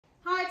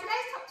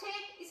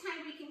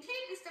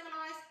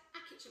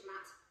kitchen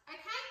mat.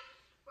 Okay,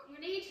 what you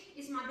need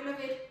is my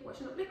beloved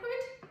washing up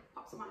liquid.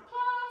 Pop some on a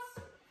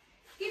cloth.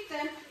 Give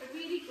them a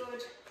really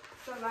good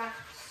thorough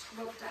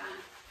scrub down.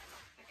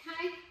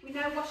 Okay, we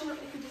know washing up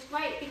liquid is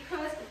great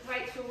because it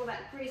breaks through all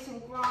that grease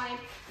and grime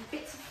and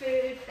bits of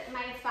food that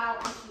may have fell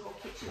onto your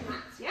kitchen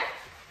mats, yeah?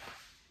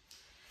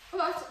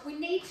 But we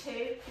need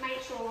to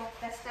make sure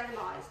they're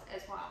sterilised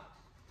as well.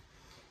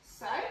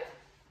 So,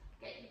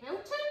 get your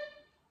Milton.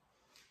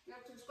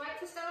 Milton's great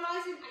for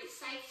sterilising and it's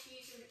safe to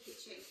use in the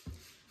kitchen.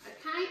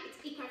 Okay, it's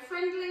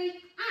eco-friendly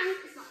and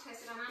it's not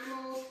tested on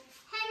animals,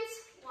 hence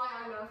why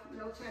I love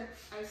Milton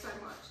so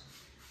much.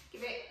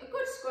 Give it a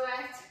good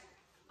squirt,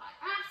 like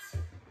that.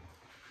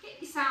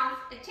 Get yourself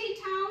a tea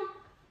towel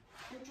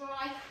and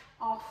dry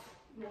off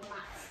your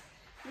mats.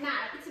 Now,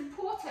 it's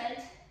important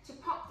to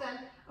pop them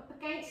up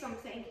against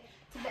something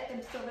to let them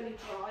thoroughly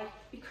dry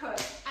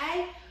because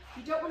A,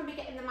 you don't want to be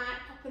getting them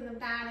out, popping them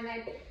down and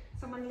then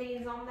someone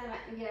leans on them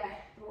and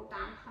yeah, they're all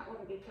damp. That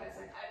wouldn't be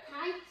pleasant,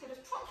 okay? So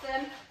just pop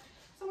them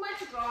somewhere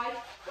to dry.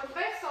 When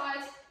both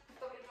sides are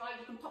thoroughly dry,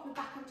 you can pop them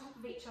back on top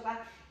of each other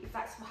if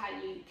that's how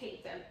you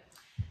keep them.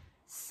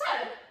 So,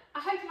 I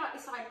hope you like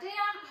this idea.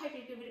 I hope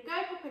you give it a go.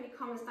 Pop any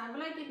comments down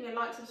below. Give me a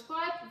like,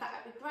 subscribe.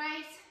 That would be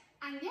great.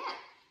 And yeah,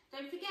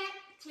 don't forget,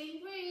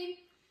 clean green.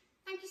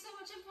 Thank you so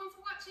much everyone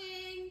for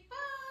watching.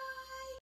 Bye.